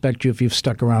really respect you if you've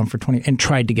stuck around for 20 and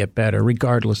tried to get better,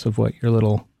 regardless of what your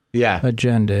little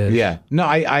agenda is. Yeah. No,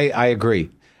 I agree.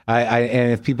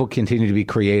 And if people continue to be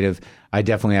creative, I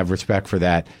definitely have respect for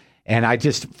that. And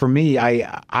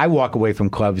I walk away from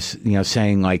clubs,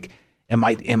 saying like,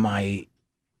 I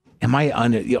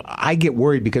get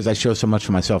worried because I show so much of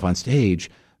myself on stage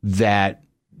that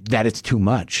it's too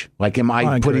much. Like, am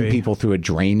I putting people through a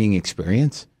draining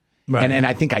experience? Right. And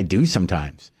I think I do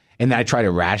sometimes. And then I try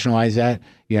to rationalize that.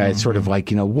 It's sort of like,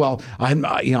 well, I'm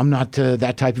not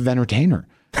that type of entertainer.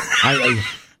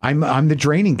 I'm the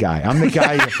draining guy. I'm the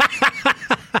guy.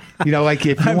 Like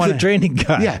if you want the draining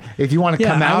guy. Yeah, if you want to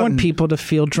come out, I want people to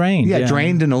feel drained. Yeah,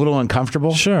 drained and a little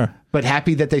uncomfortable. Sure, but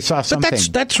happy that they saw something. But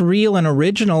that's real and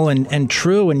original and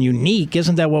true and unique.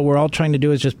 Isn't that what we're all trying to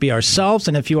do? Is just be ourselves.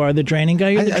 And if you are the draining guy,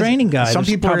 you're the draining guy. Some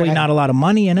There's people probably not a lot of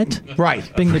money in it.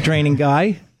 Right, being the draining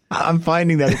guy. I'm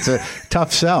finding that it's a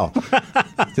tough sell.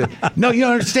 No, you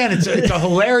don't understand. It's a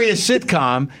hilarious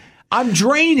sitcom. I'm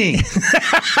draining.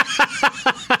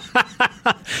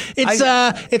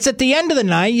 It's at the end of the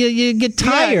night. You get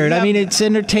tired. Yeah. I mean, it's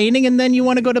entertaining, and then you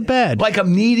want to go to bed. Like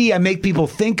I'm needy. I make people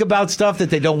think about stuff that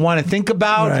they don't want to think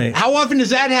about. Right. How often does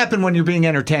that happen when you're being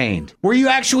entertained? Where you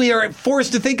actually are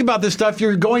forced to think about the stuff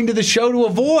you're going to the show to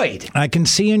avoid. I can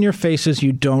see in your faces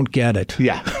you don't get it.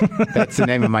 Yeah, that's the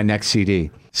name of my next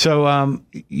CD. So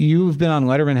you've been on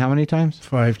Letterman how many times?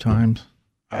 5 times.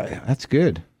 That's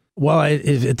good. Well,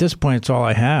 at this point, it's all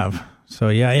I have. So,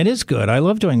 yeah, it is good. I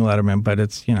love doing Letterman, but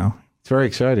it's, It's very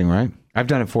exciting, right? I've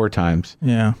done it 4 times.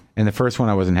 Yeah. And the first one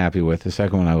I wasn't happy with. The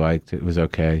second one I liked. It was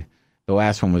okay. The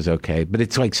last one was okay. But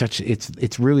it's like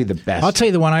it's really the best. I'll tell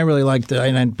you the one I really liked,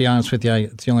 and I'll be honest with you,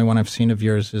 it's the only one I've seen of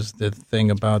yours, is the thing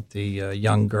about the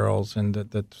young girls, and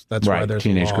that's right, why there's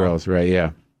teenage girls, right,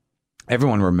 yeah.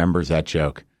 Everyone remembers that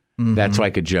joke. Mm-hmm. That's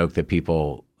like a joke that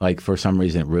people like for some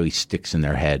reason it really sticks in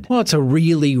their head. Well, it's a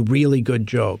really, really good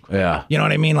joke. Yeah. You know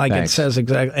what I mean? Like Thanks. It says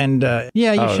exactly. And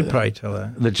you should probably tell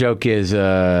that. The joke is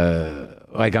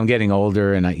like I'm getting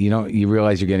older, and you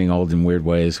realize you're getting old in weird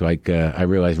ways. Like I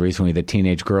realized recently that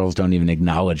teenage girls don't even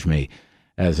acknowledge me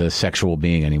as a sexual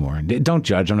being anymore. Don't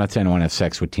judge. I'm not saying I want to have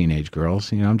sex with teenage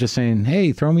girls. I'm just saying,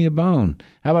 hey, throw me a bone.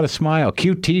 How about a smile?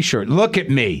 Cute T-shirt. Look at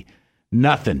me.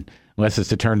 Nothing. Unless it's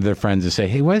to turn to their friends and say,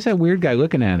 hey, why is that weird guy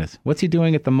looking at us? What's he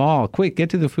doing at the mall? Quick,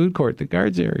 get to the food court. The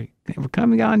guard's there. We're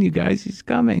coming on, you guys. He's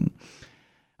coming.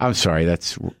 I'm sorry.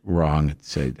 That's wrong.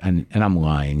 And I'm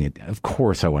lying. Of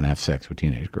course I want to have sex with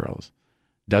teenage girls.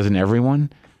 Doesn't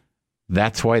everyone?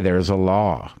 That's why there's a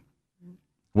law.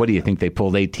 What do you think? They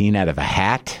pulled 18 out of a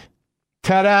hat?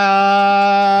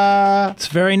 Ta-da! It's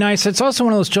very nice. It's also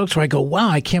one of those jokes where I go, wow,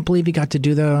 I can't believe you got to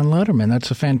do that on Letterman.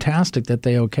 That's fantastic that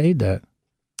they okayed that.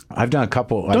 I've done a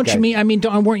couple.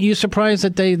 Weren't you surprised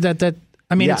that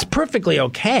it's perfectly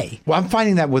okay. Well, I'm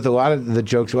finding that with a lot of the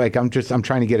jokes, like I'm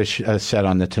trying to get a set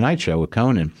on the Tonight Show with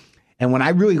Conan. And when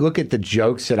I really look at the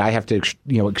jokes that I have to,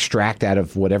 extract out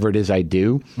of whatever it is I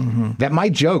do, that my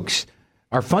jokes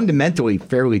are fundamentally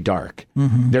fairly dark.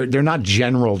 They're not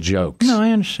general jokes. No,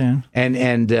 I understand.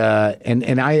 And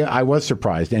I was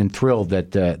surprised and thrilled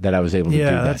that I was able to do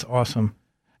that. Yeah, that's awesome.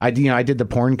 I did the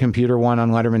porn computer one on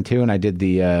Letterman too, and I did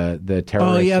the terrorist.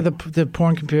 Oh yeah, the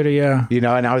porn computer, yeah.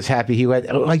 And I was happy he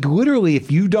let, like, literally,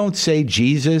 if you don't say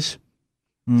Jesus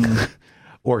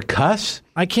or cuss,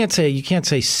 you can't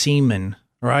say semen,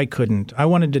 or I couldn't. I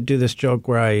wanted to do this joke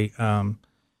where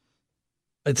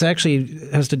it's actually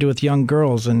has to do with young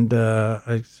girls, and what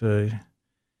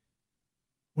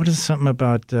is something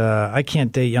about I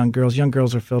can't date young girls. Young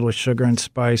girls are filled with sugar and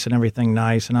spice and everything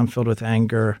nice, and I'm filled with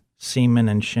anger, semen,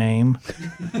 and shame.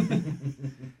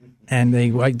 And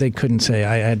they couldn't say.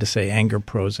 I had to say anger,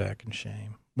 Prozac, and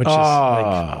shame, which is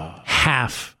like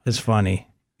half as funny.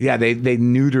 Yeah, they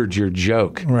neutered your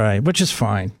joke, right? Which is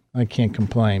fine. I can't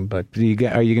complain. But are you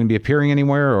going to be appearing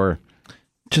anywhere, or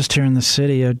just here in the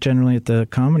city? Generally at the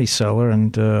Comedy Cellar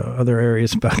and other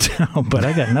areas about town. But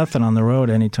I got nothing on the road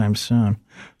anytime soon.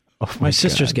 Oh, my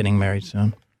sister's getting married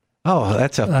soon. Oh,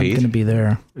 that's upbeat. I'm going to be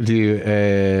there. Do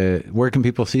you? Where can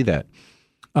people see that?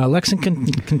 Lexington,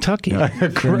 Kentucky, in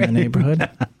the neighborhood.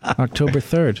 October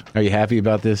 3rd. Are you happy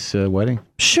about this wedding?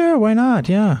 Sure, why not?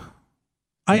 Yeah.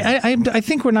 I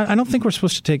think we're not. I don't think we're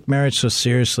supposed to take marriage so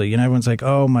seriously. Everyone's like,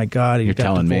 "Oh my God, you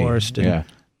got divorced." Me. Yeah.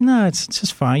 No, it's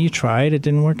just fine. You tried. It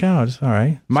didn't work out. It's all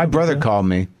right. My brother called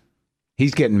me.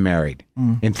 He's getting married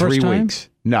in 3 weeks.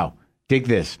 No, dig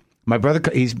this. My brother,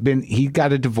 he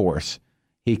got a divorce.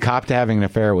 He copped to having an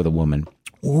affair with a woman.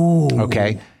 Ooh.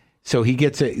 Okay. So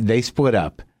they split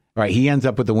up. Right. He ends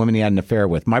up with the woman he had an affair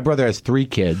with. My brother has 3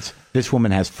 kids. This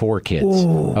woman has 4 kids.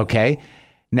 Ooh. Okay.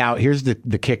 Now, here's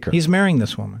the kicker. He's marrying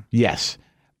this woman. Yes.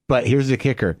 But here's the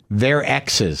kicker. Their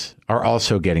exes are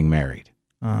also getting married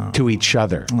to each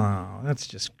other. Oh,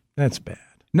 that's bad.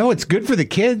 No, it's good for the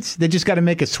kids. They just got to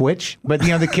make a switch. But,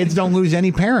 the kids don't lose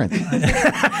any parents.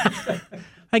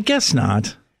 I guess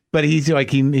not. But he's like,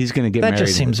 he's going to get married. That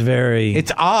just seems very...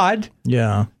 It's odd.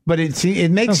 Yeah. But it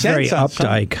makes sense. Very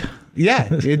Updike. Yeah,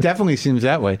 it definitely seems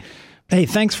that way. Hey,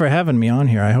 thanks for having me on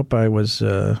here. I hope I was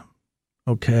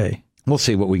okay. We'll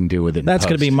see what we can do with it. That's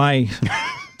going to be my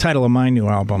title of my new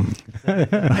album.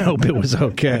 I hope it was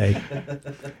okay.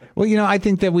 Well, I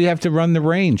think that we have to run the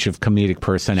range of comedic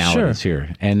personalities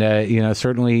here. And,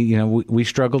 certainly, we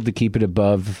struggled to keep it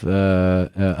above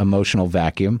emotional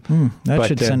vacuum. That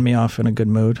should send me off in a good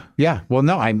mood. Yeah. Well,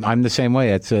 no, I'm the same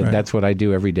way. That's what I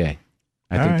do every day.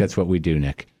 I think that's what we do,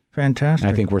 Nick. Fantastic.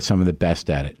 I think we're some of the best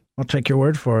at it. I'll take your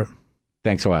word for it.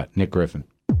 Thanks a lot. Nick Griffin.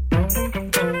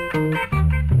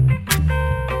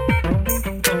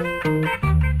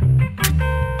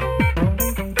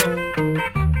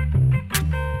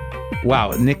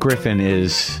 Wow, Nick Griffin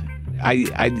is,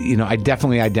 I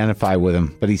definitely identify with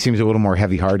him, but he seems a little more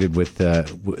heavy-hearted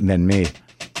than me.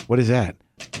 What is that?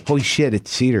 Holy shit,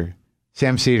 it's Seder.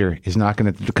 Sam Seder is knocking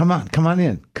at the... Come on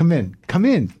in. Come in.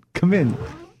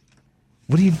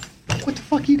 What the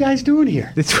fuck are you guys doing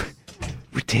here?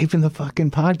 We're taping the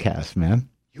fucking podcast, man.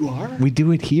 You are? We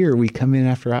do it here. We come in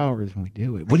after hours and we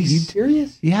do it. Are you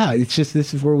serious? Yeah, it's just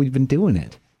this is where we've been doing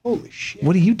it. Holy shit.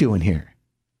 What are you doing here?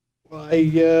 Well,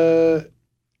 I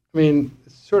mean,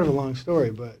 it's sort of a long story,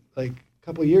 but like a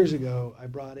couple of years ago, I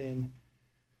brought in,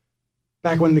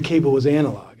 back when the cable was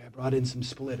analog, I brought in some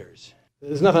splitters.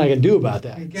 There's nothing I can do about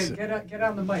that. Get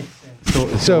on the mic,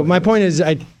 Sam. So my point is,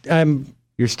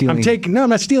 You're stealing. I'm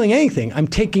not stealing anything. I'm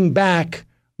taking back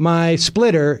my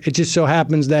splitter. It just so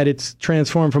happens that it's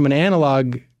transformed from an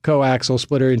analog coaxial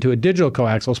splitter into a digital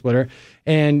coaxial splitter.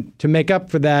 And to make up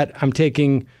for that, I'm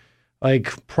taking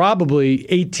like probably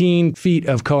 18 feet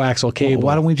of coaxial cable. Well,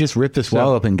 why don't we just rip this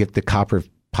wall up and get the copper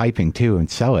piping too and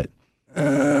sell it?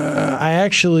 I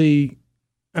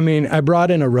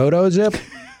brought in a roto-zip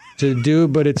to do,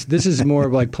 but this is more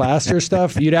of like plaster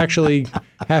stuff. You'd actually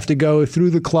have to go through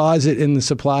the closet in the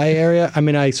supply area. I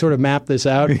mean, I sort of mapped this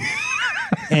out,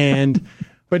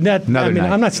 but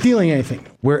I'm not stealing anything.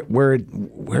 We're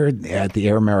at the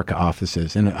Air America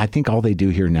offices, and I think all they do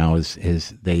here now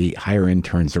is they hire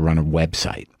interns to run a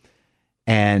website,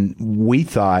 and we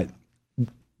thought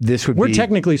this would. We're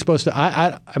technically supposed to.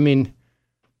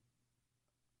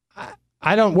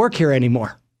 I don't work here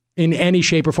anymore in any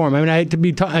shape or form. I mean,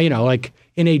 like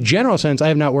in a general sense, I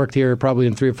have not worked here probably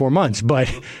in 3 or 4 months, but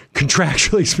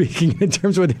contractually speaking, in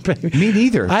terms of what they pay me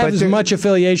neither. I have as much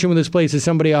affiliation with this place as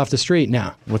somebody off the street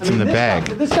now. What's in the bag?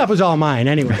 This stuff was all mine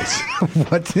anyways.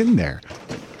 What's in there?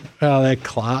 Oh, that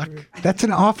clock. That's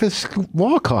an office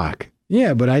wall clock.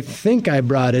 Yeah, but I think I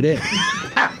brought it in.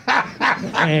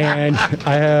 And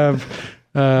I have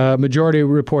Majority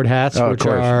Report hats, which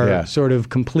are sort of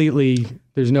completely,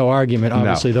 there's no argument.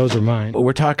 Obviously, those are mine.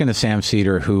 We're talking to Sam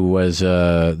Seder, who was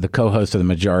the co-host of the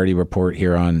Majority Report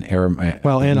here on Air.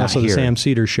 And also the Sam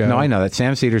Seder Show. No, I know that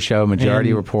Sam Seder Show,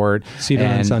 Majority Report, Seder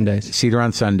on Sundays. Seder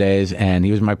on Sundays, and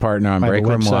he was my partner on Break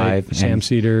Room Live.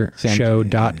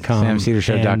 SamSederShow.com.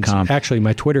 SamSederShow.com. Actually,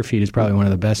 my Twitter feed is probably one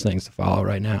of the best things to follow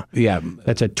right now. Yeah,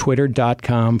 that's at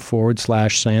twitter.com/Sam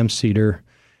Seder.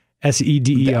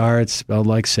 Seder, it's spelled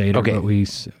like Seder. Okay.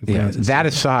 But that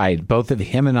aside, both of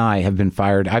him and I have been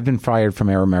fired. I've been fired from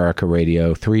Air America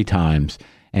Radio 3 times,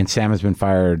 and Sam has been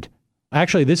fired.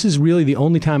 Actually, this is really the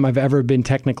only time I've ever been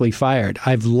technically fired.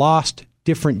 I've lost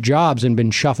different jobs and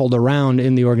been shuffled around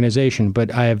in the organization,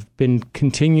 but I have been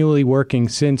continually working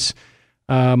since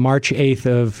March 8th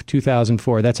of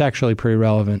 2004. That's actually pretty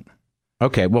relevant.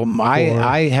 Okay, well,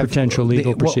 I have potential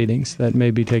legal proceedings that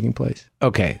may be taking place.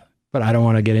 Okay. But I don't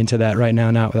want to get into that right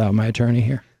now, not without my attorney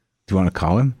here. Do you want to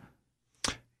call him?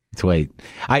 Let's wait.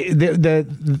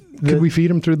 Could we feed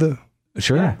him through the...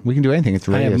 Sure, we can do anything. It's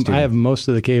radio studio. I have most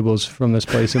of the cables from this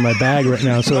place in my bag right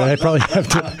now, so I probably have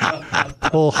to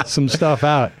pull some stuff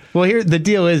out. Well, here the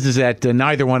deal is that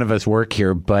neither one of us work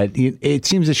here, but it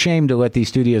seems a shame to let these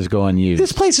studios go unused.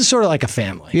 This place is sort of like a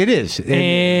family. It is.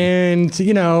 And,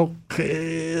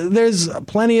 there's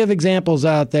plenty of examples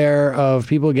out there of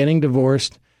people getting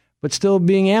divorced but still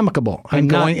being amicable.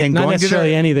 Not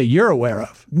necessarily any that you're aware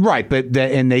of. Right, but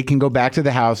and they can go back to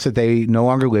the house that they no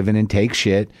longer live in and take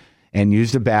shit and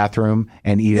use the bathroom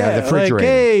and eat out of the refrigerator. Like,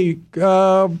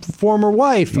 hey, former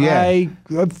wife, I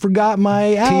forgot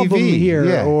my album here.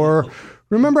 Yeah. Or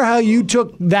remember how you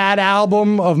took that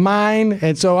album of mine,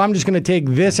 and so I'm just going to take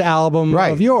this album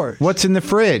of yours. What's in the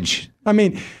fridge? I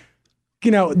mean,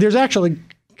 there's actually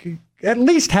at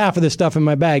least half of the stuff in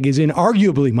my bag is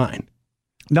inarguably mine.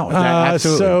 No,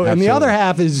 absolutely. And the other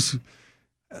half is,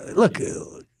 look,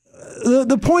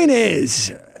 the point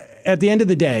is, at the end of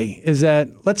the day, is that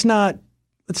let's not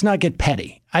get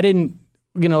petty. I didn't,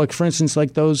 like for instance,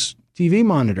 like those TV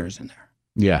monitors in there.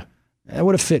 Yeah. That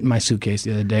would have fit in my suitcase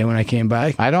the other day when I came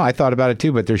by. I know. I thought about it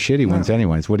too, but they're shitty ones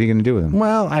anyways. What are you going to do with them?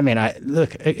 Well, I mean, let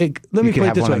me put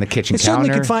it this way. On the kitchen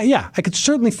counter. I could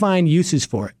certainly find uses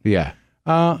for it. Yeah.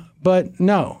 But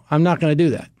no, I'm not going to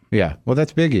do that. Yeah. Well,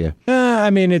 that's big of you. I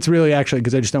mean, it's really actually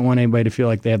because I just don't want anybody to feel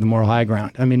like they have the moral high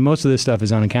ground. I mean, most of this stuff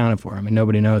is unaccounted for. I mean,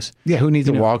 nobody knows. Yeah, who needs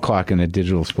a wall clock and a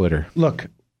digital splitter? Look,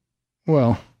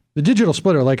 well, the digital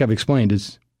splitter, like I've explained,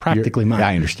 is practically mine.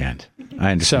 I understand.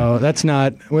 So that's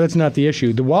not the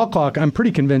issue. The wall clock, I'm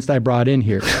pretty convinced I brought in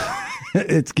here.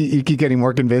 You keep getting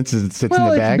more convinced as it sits in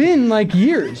the bag? It's been like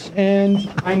years,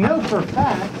 and I know for a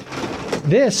fact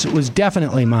this was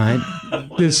definitely mine.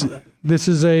 This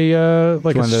is a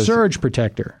surge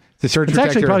protector. The surge it's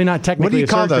protector. Actually probably not technically. What do you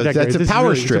call those? Protector. That's a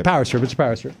power strip. It's a power strip. It's a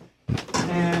power strip.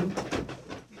 And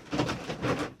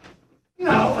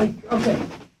okay.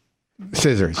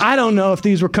 Scissors. I don't know if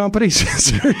these were company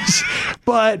scissors,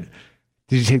 but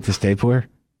did you take the stapler?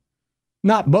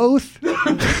 Not both.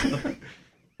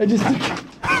 I just.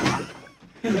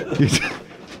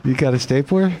 You got a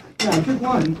stapler? Yeah, I took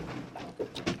one.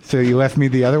 So you left me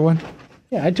the other one?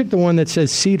 Yeah, I took the one that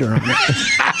says Seder on it.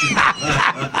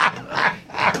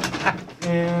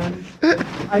 And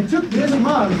I took this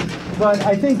mug, but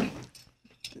I think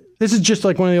this is just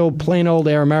like one of the old plain old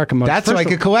Air America mugs. That's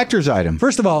like a collector's item.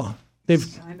 First of all, they've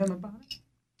signed on the bottom.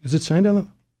 Is it signed on the?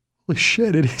 Holy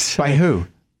shit! It is. By who?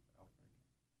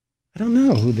 I don't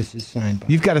know who this is signed by.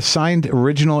 You've got a signed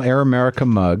original Air America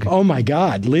mug. Oh my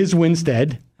God, Liz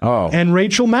Winstead. Oh. And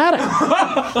Rachel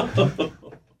Maddow.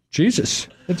 Jesus,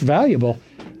 that's valuable.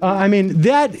 I mean,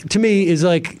 that to me is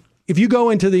like if you go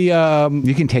into the.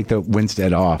 You can take the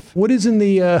Winstead off. What is in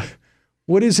the?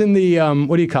 What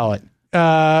do you call it?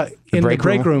 In the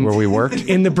break room where we worked.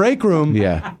 In the break room,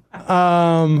 Yeah.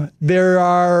 there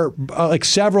are like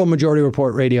several Majority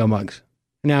Report radio mugs.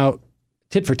 Now,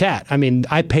 tit for tat. I mean,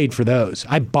 I paid for those.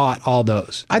 I bought all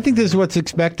those. I think this is what's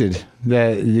expected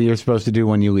that you're supposed to do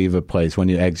when you leave a place, when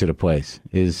you exit a place,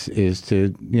 is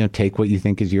to take what you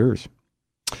think is yours.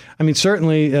 I mean,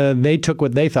 certainly they took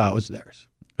what they thought was theirs.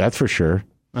 That's for sure.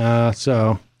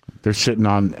 So they're sitting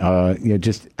on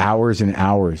just hours and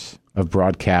hours of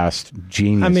broadcast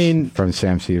genius from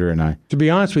Sam Seder and I. To be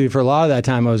honest with you, for a lot of that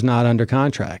time, I was not under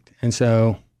contract. And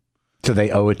so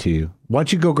they owe it to you. Why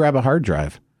don't you go grab a hard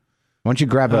drive? Why don't you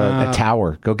grab a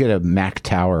tower? Go get a Mac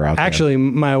tower out there. Actually,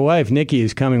 my wife, Nikki,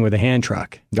 is coming with a hand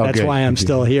truck. That's good. why I'm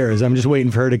still here, is I'm just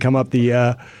waiting for her to come up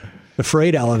the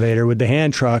freight elevator with the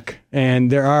hand truck.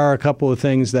 And there are a couple of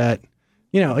things that,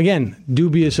 again,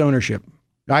 dubious ownership.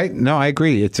 I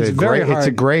agree. It's a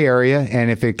gray area,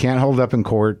 and if it can't hold up in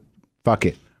court, fuck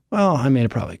it. Well, I mean, it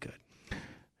probably could.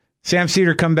 Sam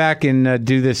Seder, come back and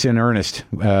do this in earnest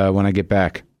when I get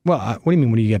back. Well, what do you mean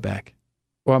when you get back?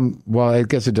 Well, I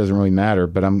guess it doesn't really matter,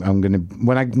 but I'm gonna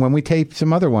when we tape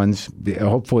some other ones.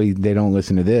 Hopefully, they don't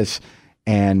listen to this,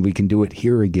 and we can do it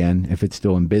here again if it's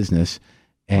still in business.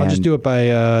 And I'll just do it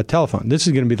by telephone. This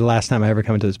is going to be the last time I ever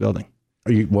come into this building.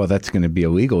 Well, that's going to be a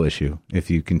legal issue if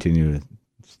you continue to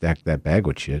stack that bag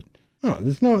with shit. Oh,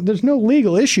 there's no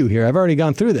legal issue here. I've already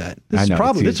gone through that.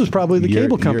 This was probably the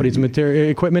cable company's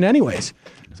equipment anyways.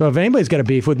 So if anybody's got a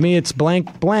beef with me, it's blank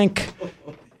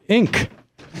Inc.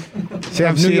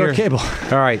 Sam New York Cable.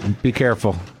 All right, be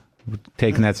careful. We're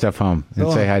taking that stuff home.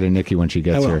 And say hi to Nikki when she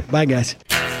gets here. Bye, guys.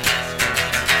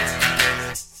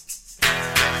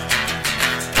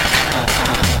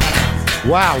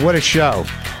 Wow, what a show.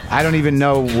 I don't even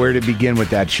know where to begin with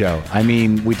that show. I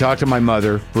mean, we talked to my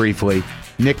mother briefly.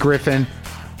 Nick Griffin,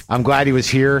 I'm glad he was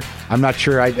here. I'm not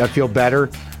sure I feel better,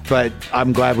 but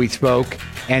I'm glad we spoke.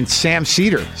 And Sam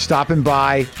Seder stopping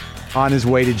by on his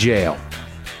way to jail.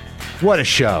 What a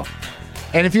show.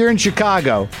 And if you're in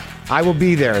Chicago, I will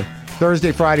be there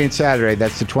Thursday, Friday, and Saturday.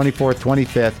 That's the 24th,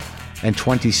 25th, and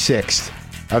 26th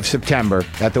of September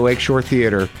at the Lakeshore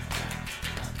Theater,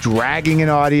 dragging an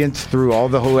audience through all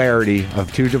the hilarity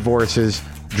of two divorces,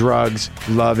 drugs,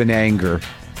 love, and anger,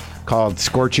 called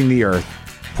Scorching the Earth.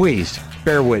 Please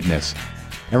bear witness.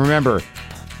 And remember,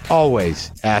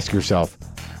 always ask yourself,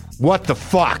 what the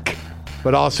fuck?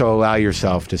 But also allow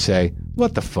yourself to say,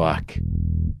 what the fuck?